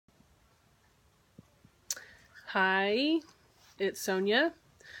Hi, it's Sonia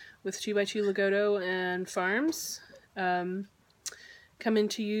with 2x2 Lagotto and Farms. Coming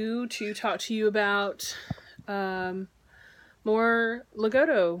to you to talk to you about more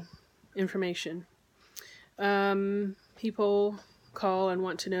Lagotto information. People call and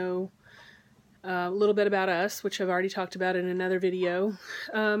want to know a little bit about us, which I've already talked about in another video,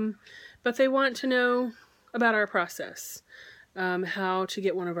 but they want to know about our process. How to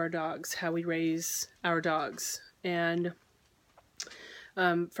get one of our dogs, how we raise our dogs. And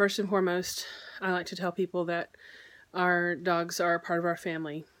first and foremost, I like to tell people that our dogs are a part of our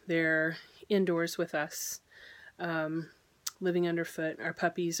family. They're indoors with us, living underfoot. Our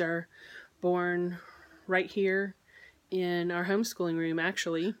puppies are born right here in our homeschooling room,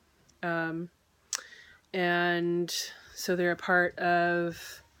 actually. And so they're a part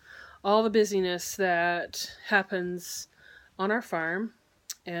of all the busyness that happens on our farm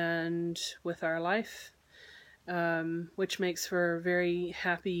and with our life, which makes for very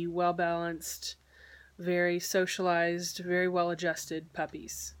happy, well-balanced, very socialized, very well-adjusted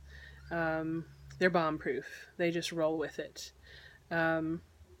puppies. They're bomb-proof. They just roll with it. A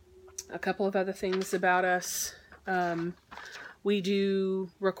couple of other things about us. We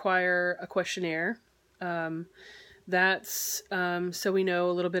do require a questionnaire. That's so we know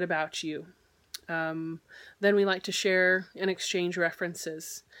a little bit about you. Then we like to share and exchange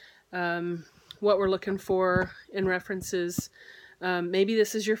references. What we're looking for in references. Maybe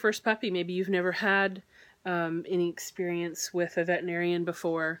this is your first puppy. Maybe you've never had any experience with a veterinarian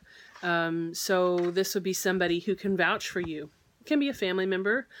before. So this would be somebody who can vouch for you. It can be a family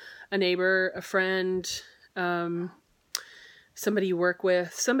member, a neighbor, a friend, somebody you work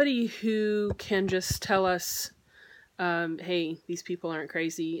with, somebody who can just tell us, hey, these people aren't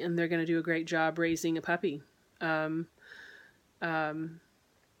crazy and they're going to do a great job raising a puppy. And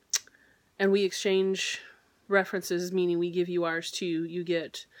we exchange references, meaning we give you ours too. You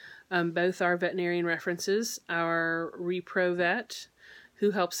get both our veterinarian references, our repro vet,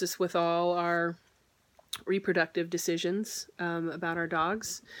 who helps us with all our reproductive decisions about our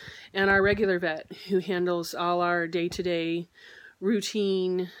dogs, and our regular vet, who handles all our day-to-day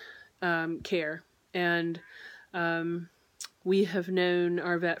routine care. And we have known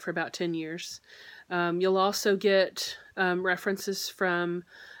our vet for about 10 years. You'll also get references from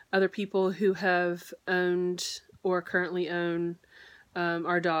other people who have owned or currently own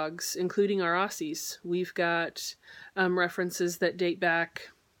our dogs, including our Aussies. We've got references that date back,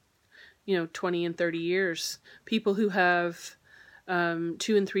 20 and 30 years. People who have 2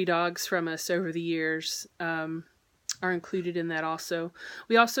 and 3 dogs from us over the years are included in that also.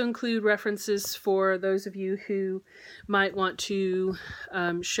 We also include references for those of you who might want to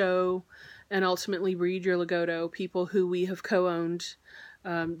show and ultimately breed your Lagotto, people who we have co-owned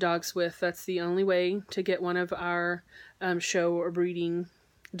dogs with. That's the only way to get one of our show or breeding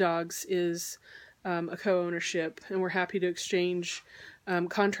dogs is a co-ownership, and we're happy to exchange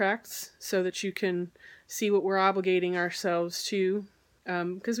contracts so that you can see what we're obligating ourselves to,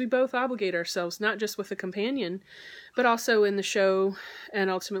 because we both obligate ourselves not just with a companion but also in the show and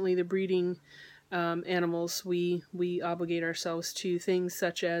ultimately the breeding animals. We obligate ourselves to things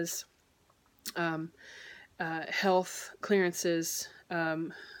such as health clearances,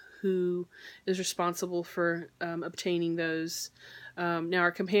 who is responsible for obtaining those. Now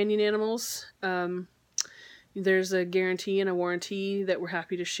our companion animals, there's a guarantee and a warranty that we're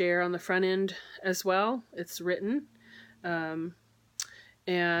happy to share on the front end as well. It's written.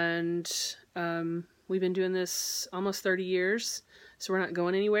 We've been doing this almost 30 years, so we're not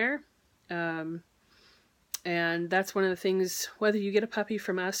going anywhere. And that's one of the things, whether you get a puppy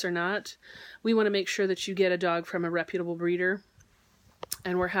from us or not, we want to make sure that you get a dog from a reputable breeder.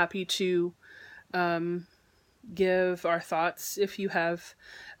 And we're happy to give our thoughts if you have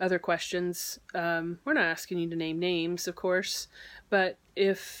other questions. We're not asking you to name names, of course, but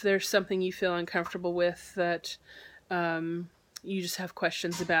if there's something you feel uncomfortable with that you just have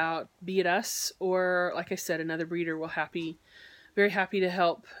questions about, be it us or, like I said, another breeder, we'll very happy to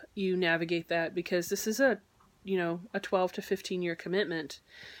help you navigate that, because this is a 12 to 15 year commitment,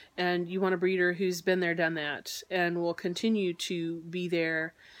 and you want a breeder who's been there, done that, and will continue to be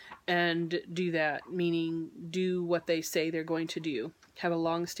there and do that, meaning do what they say they're going to do, have a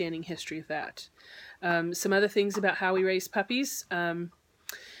long-standing history of that. Some other things about how we raise puppies.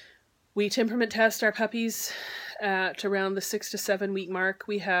 We temperament test our puppies at around the 6 to 7 week mark.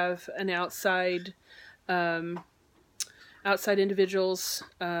 We have an outside individuals,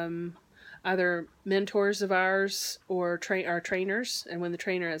 either mentors of ours or our trainers. And when the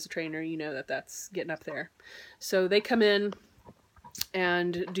trainer has a trainer, you know that that's getting up there. So they come in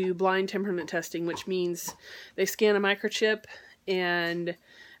and do blind temperament testing, which means they scan a microchip and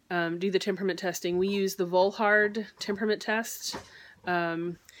do the temperament testing. We use the Volhard temperament test.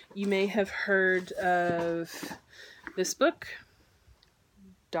 You may have heard of this book,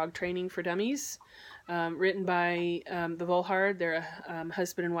 Dog Training for Dummies, written by the Volhard. They're a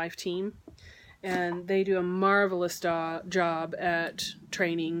husband and wife team, and they do a marvelous job at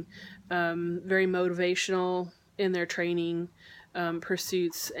training, very motivational in their training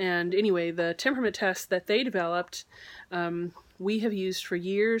pursuits. And anyway, the temperament test that they developed, we have used for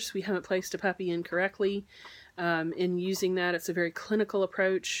years. We haven't placed a puppy incorrectly. In using that, it's a very clinical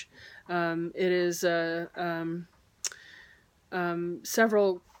approach. It is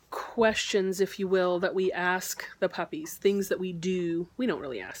several questions, if you will, that we ask the puppies, things that we do. We don't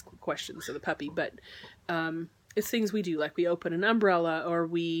really ask questions of the puppy, but it's things we do, like we open an umbrella, or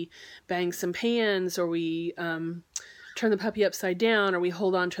we bang some pans, or we turn the puppy upside down, or we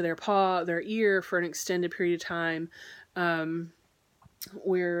hold on to their ear for an extended period of time.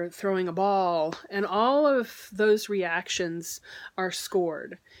 We're throwing a ball, and all of those reactions are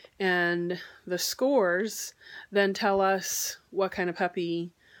scored, and the scores then tell us what kind of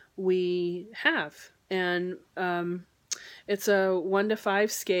puppy we have. And it's a 1 to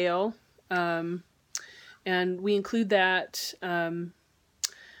 5 scale, and we include that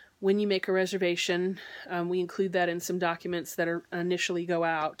when you make a reservation. We include that in some documents that initially go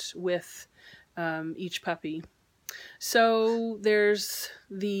out with each puppy. So there's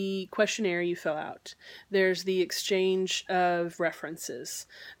the questionnaire you fill out. There's the exchange of references.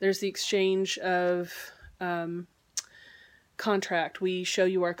 There's the exchange of contract. We show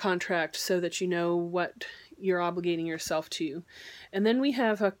you our contract so that you know what you're obligating yourself to. And then we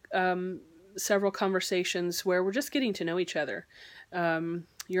have several conversations where we're just getting to know each other.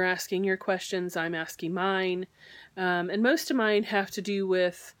 You're asking your questions, I'm asking mine. And most of mine have to do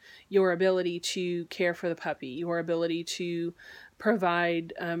with your ability to care for the puppy, your ability to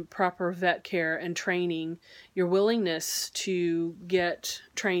provide proper vet care and training, your willingness to get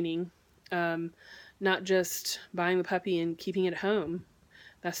training, not just buying the puppy and keeping it at home.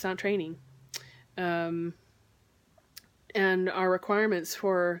 That's not training. And our requirements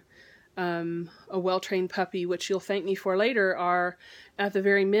for a well-trained puppy, which you'll thank me for later, are at the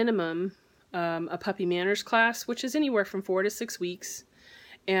very minimum a puppy manners class, which is anywhere from 4 to 6 weeks,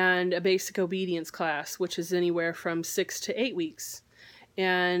 and a basic obedience class, which is anywhere from 6 to 8 weeks.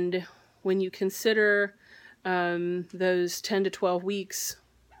 And when you consider those 10 to 12 weeks,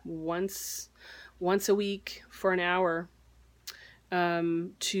 once a week for an hour,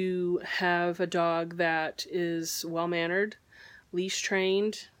 to have a dog that is well-mannered,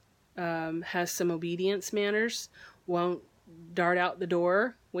 leash-trained, has some obedience manners, won't dart out the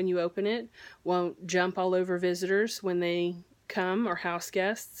door when you open it, won't jump all over visitors when they come, or house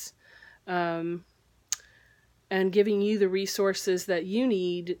guests, and giving you the resources that you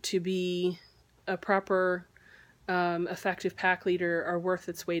need to be a proper, effective pack leader are worth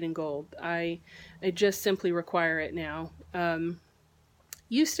its weight in gold. I just simply require it now.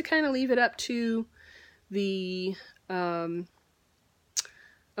 Used to kind of leave it up to the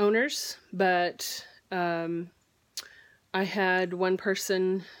owners, but I had one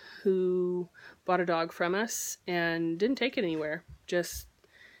person who bought a dog from us and didn't take it anywhere, just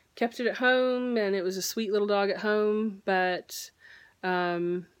kept it at home, and it was a sweet little dog at home, but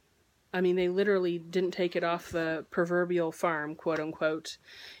I mean, they literally didn't take it off the proverbial farm, quote unquote,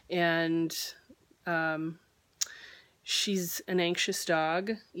 and she's an anxious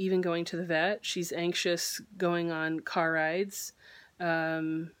dog, even going to the vet. She's anxious going on car rides,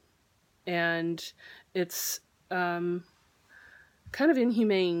 and it's kind of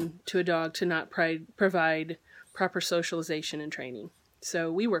inhumane to a dog to not provide proper socialization and training.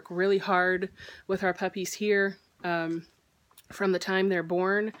 So we work really hard with our puppies here. From the time they're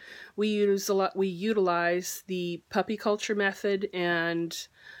born, we utilize the puppy culture method and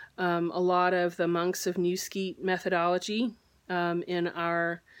a lot of the monks of New Skeet methodology in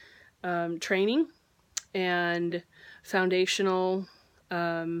our training, and foundational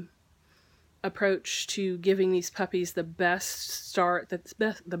approach to giving these puppies the best start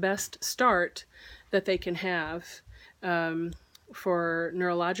that they can have, for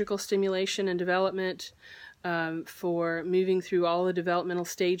neurological stimulation and development, for moving through all the developmental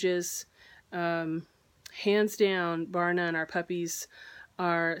stages. Hands down, bar none, our puppies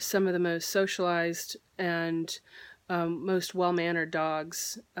are some of the most socialized and most well-mannered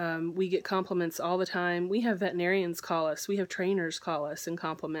dogs. We get compliments all the time. We have veterinarians call us. We have trainers call us and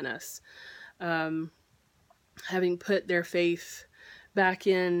compliment us, having put their faith back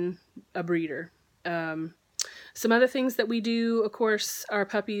in a breeder. Some other things that we do, of course, our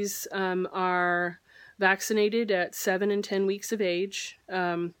puppies are vaccinated at 7 and 10 weeks of age.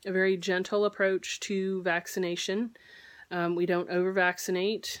 A very gentle approach to vaccination. We don't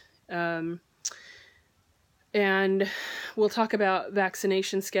over-vaccinate. And we'll talk about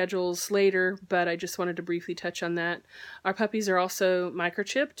vaccination schedules later, but I just wanted to briefly touch on that. Our puppies are also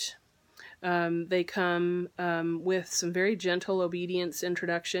microchipped. They come with some very gentle obedience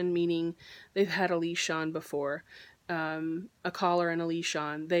introduction, meaning they've had a leash on before, a collar and a leash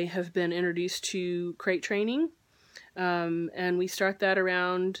on. They have been introduced to crate training, and we start that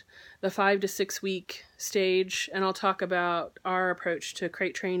around the 5 to 6 week stage, and I'll talk about our approach to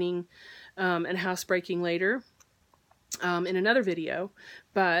crate training and housebreaking later in another video.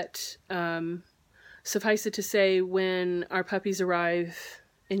 But suffice it to say, when our puppies arrive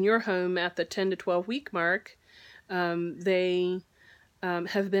in your home at the 10 to 12 week mark, they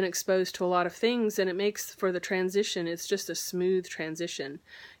have been exposed to a lot of things, and it makes for the transition, it's just a smooth transition.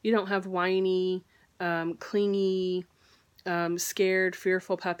 You don't have whiny, clingy, scared,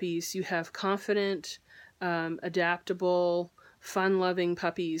 fearful puppies. You have confident, adaptable, fun-loving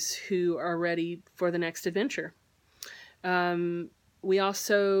puppies who are ready for the next adventure. We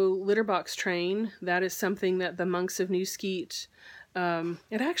also litter box train. That is something that the monks of New Skeet, I'd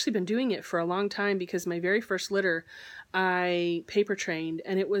actually been doing it for a long time, because my very first litter I paper trained,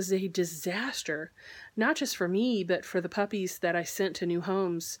 and it was a disaster, not just for me, but for the puppies that I sent to new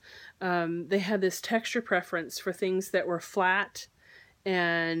homes. They had this texture preference for things that were flat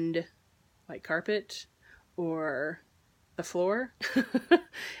and like carpet or the floor.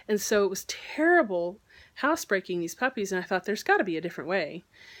 And so it was terrible housebreaking these puppies, and I thought there's got to be a different way.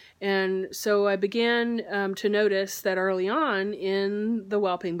 And so I began to notice that early on in the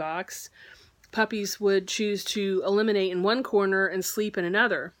whelping box, puppies would choose to eliminate in one corner and sleep in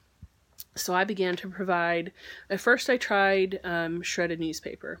another. So I began to provide, at first I tried shredded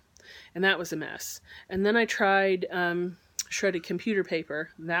newspaper, and that was a mess. And then I tried shredded computer paper,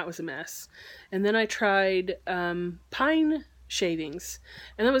 that was a mess. And then I tried pine shavings,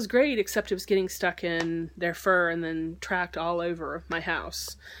 and that was great, except it was getting stuck in their fur and then tracked all over my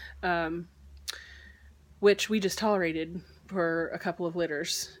house, which we just tolerated for a couple of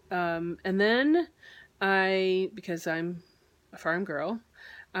litters. And then because I'm a farm girl,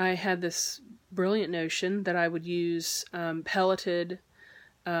 I had this brilliant notion that I would use pelleted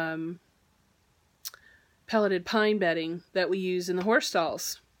pine bedding that we use in the horse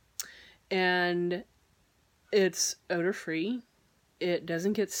stalls. And it's odor-free, it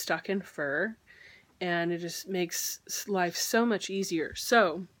doesn't get stuck in fur, and it just makes life so much easier.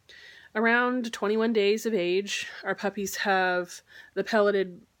 So around 21 days of age, our puppies have the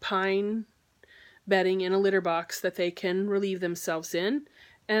pelleted pine bedding in a litter box that they can relieve themselves in.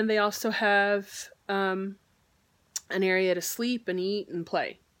 And they also have an area to sleep and eat and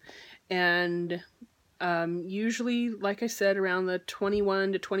play. And usually, like I said, around the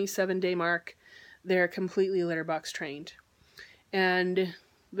 21 to 27 day mark, they're completely litter box trained. And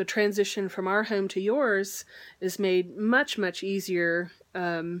the transition from our home to yours is made much, much easier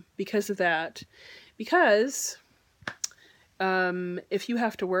because of that. Because if you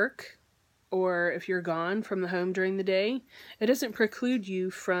have to work, or if you're gone from the home during the day, it doesn't preclude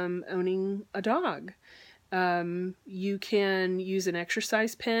you from owning a dog. You can use an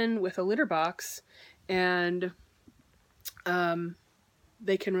exercise pen with a litter box, and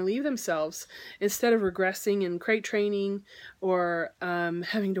they can relieve themselves instead of regressing in crate training, or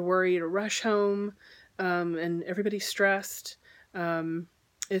having to worry to rush home, and everybody's stressed.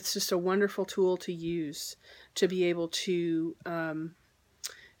 It's just a wonderful tool to use to be able to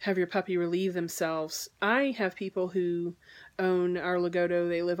have your puppy relieve themselves. I have people who own our Lagotto.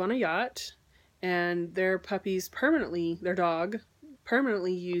 They live on a yacht, and their dog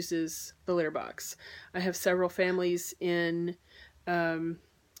permanently uses the litter box. I have several families in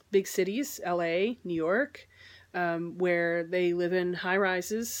big cities, LA, New York, where they live in high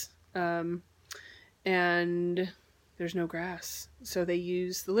rises, and there's no grass, so they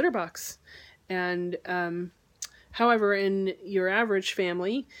use the litter box. And however, in your average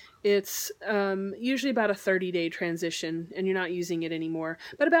family, it's usually about a 30-day transition, and you're not using it anymore.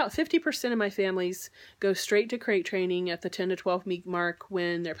 But about 50% of my families go straight to crate training at the 10 to 12 week mark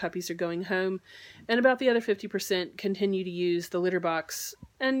when their puppies are going home, and about the other 50% continue to use the litter box.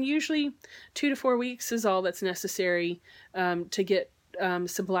 And usually 2 to 4 weeks is all that's necessary to get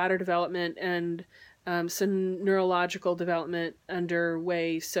some bladder development and some neurological development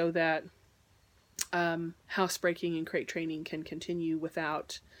underway, so that housebreaking and crate training can continue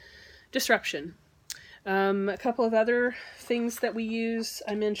without disruption. A couple of other things that we use,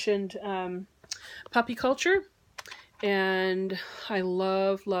 I mentioned puppy culture. And I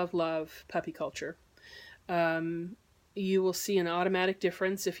love, love, love puppy culture. You will see an automatic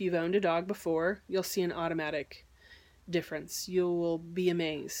difference if you've owned a dog before. You'll see an automatic difference. You will be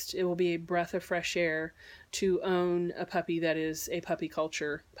amazed. It will be a breath of fresh air to own a puppy that is a puppy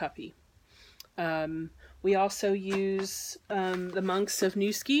culture puppy. We also use the monks of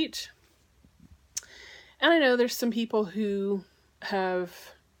New Skeet. And I know there's some people who have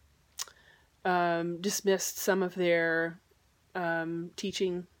dismissed some of their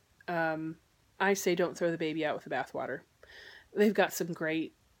teaching. I say don't throw the baby out with the bathwater. They've got some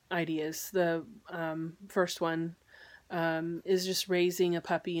great ideas. The first one is just raising a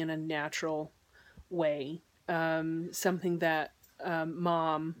puppy in a natural way. Something that their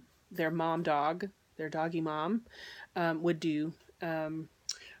mom dog, their doggy mom, would do.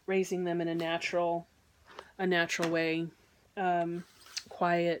 Raising them in a natural way.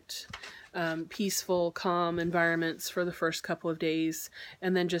 Quiet, peaceful, calm environments for the first couple of days,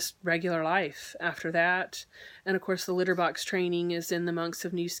 and then just regular life after that. And of course, the litter box training is in the Monks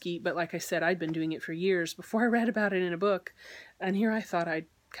of New Skeet, but like I said, I'd been doing it for years before I read about it in a book, and here I thought I'd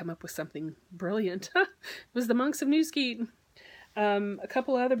come up with something brilliant. It was the Monks of New Skeet. A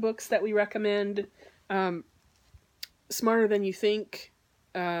couple other books that we recommend, Smarter Than You Think.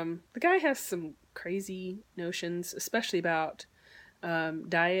 The guy has some crazy notions, especially about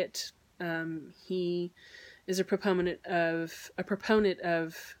diet. He is a proponent of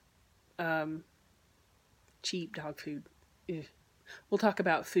cheap dog food. Ugh. We'll talk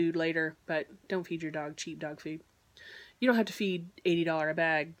about food later, but don't feed your dog cheap dog food. You don't have to feed $80 a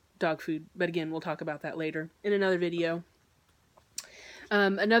bag dog food, but again, we'll talk about that later in another video.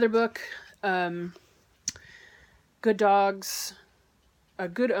 Another book, Good Dogs,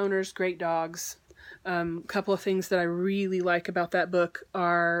 Good Owners, Great Dogs. Couple of things that I really like about that book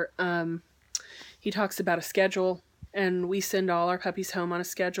are he talks about a schedule, and we send all our puppies home on a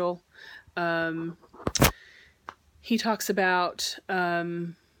schedule. He talks about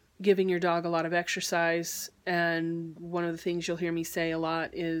giving your dog a lot of exercise, and one of the things you'll hear me say a lot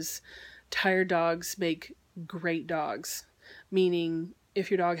is tired dogs make great dogs, meaning if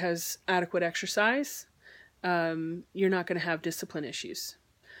your dog has adequate exercise, you're not going to have discipline issues.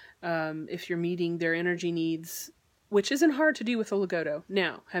 If you're meeting their energy needs, which isn't hard to do with a Lagotto.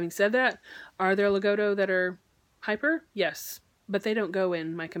 Now, having said that, are there Lagotto that are hyper? Yes, but they don't go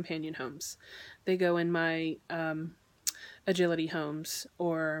in my companion homes. They go in my agility homes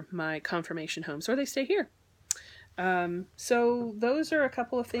or my conformation homes, or they stay here. So those are a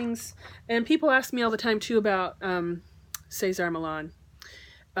couple of things. And people ask me all the time too about Cesar Millan.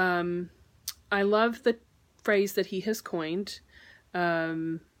 I love the phrase that he has coined,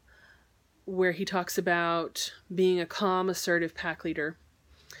 where he talks about being a calm, assertive pack leader.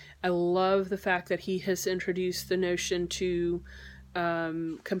 I love the fact that he has introduced the notion to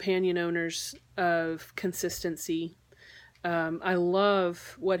companion owners of consistency. I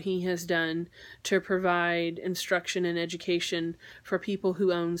love what he has done to provide instruction and education for people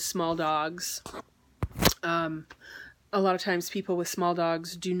who own small dogs. A lot of times people with small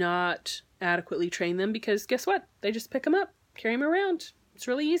dogs do not adequately train them because guess what? They just pick them up, carry them around. It's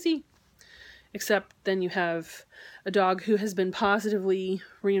really easy. Except then you have a dog who has been positively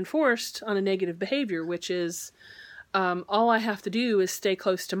reinforced on a negative behavior, which is all I have to do is stay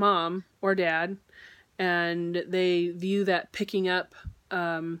close to mom or dad, and they view that picking up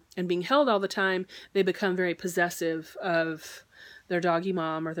and being held all the time, they become very possessive of their doggy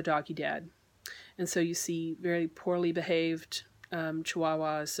mom or their doggy dad. And so you see very poorly behaved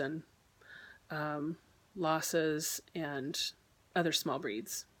Chihuahuas and Lhasas and other small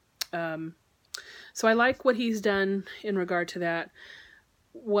breeds. So I like what he's done in regard to that.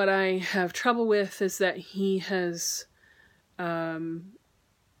 What I have trouble with is that he has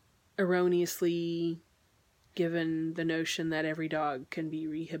erroneously given the notion that every dog can be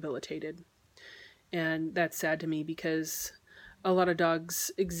rehabilitated. And that's sad to me because a lot of dogs'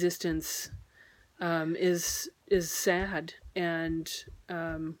 existence is sad, and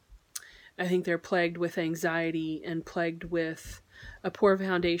I think they're plagued with anxiety and plagued with a poor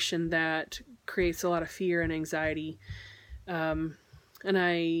foundation that creates a lot of fear and anxiety. And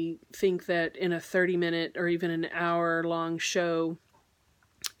I think that in a 30-minute or even an hour-long show,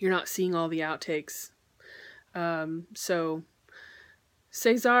 you're not seeing all the outtakes. So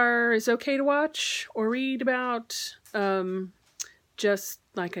Cesar is okay to watch or read about. Just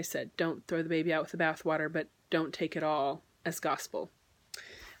like I said, don't throw the baby out with the bathwater, but don't take it all as gospel.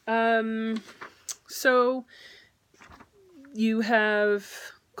 So you have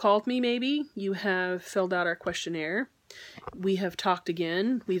called me, maybe. You have filled out our questionnaire. We have talked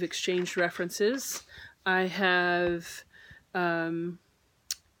again. We've exchanged references. I have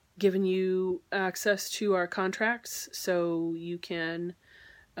given you access to our contracts so you can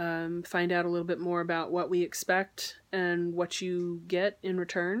find out a little bit more about what we expect and what you get in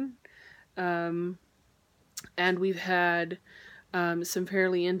return. And we've had some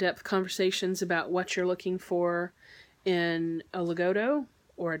fairly in-depth conversations about what you're looking for in a Lagotto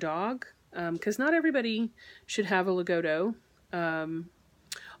or a dog, because not everybody should have a Lagotto,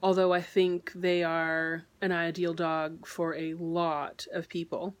 although I think they are an ideal dog for a lot of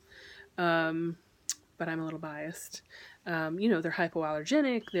people. But I'm a little biased. You know, they're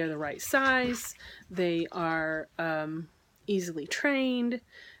hypoallergenic, they're the right size, they are easily trained,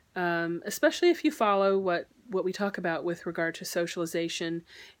 especially if you follow what we talk about with regard to socialization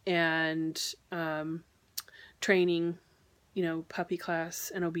and training, you know, puppy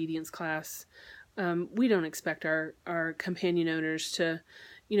class and obedience class. We don't expect our companion owners to,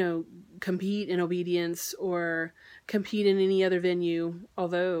 you know, compete in obedience or compete in any other venue,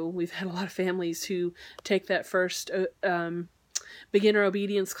 although we've had a lot of families who take that first beginner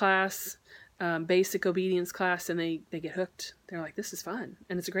obedience class, basic obedience class, and they get hooked. They're like, this is fun.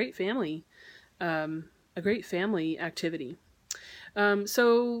 And it's a great family activity.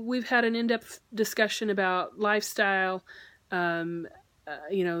 So we've had an in-depth discussion about lifestyle, you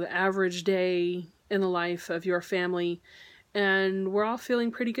know, the average day in the life of your family, and we're all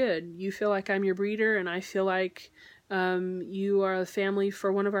feeling pretty good. You feel like I'm your breeder, and I feel like you are a family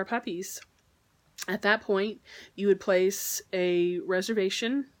for one of our puppies. At that point, you would place a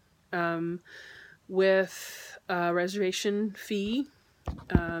reservation with a reservation fee,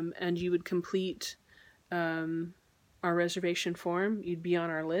 and you would complete our reservation form. You'd be on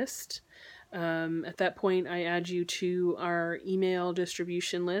our list. At that point, I add you to our email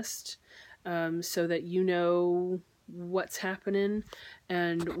distribution list so that you know what's happening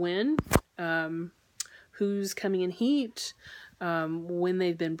and when, who's coming in heat, when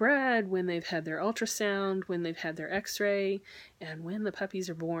they've been bred, when they've had their ultrasound, when they've had their x-ray, and when the puppies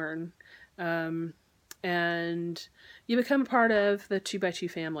are born. And you become part of the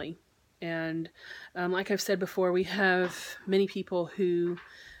 2x2 family. And like I've said before, we have many people who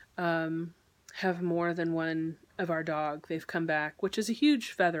have more than one of our dog. They've come back, which is a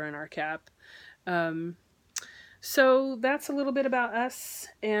huge feather in our cap. So that's a little bit about us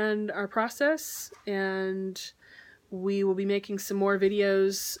and our process, and we will be making some more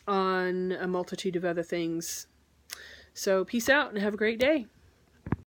videos on a multitude of other things. So peace out and have a great day.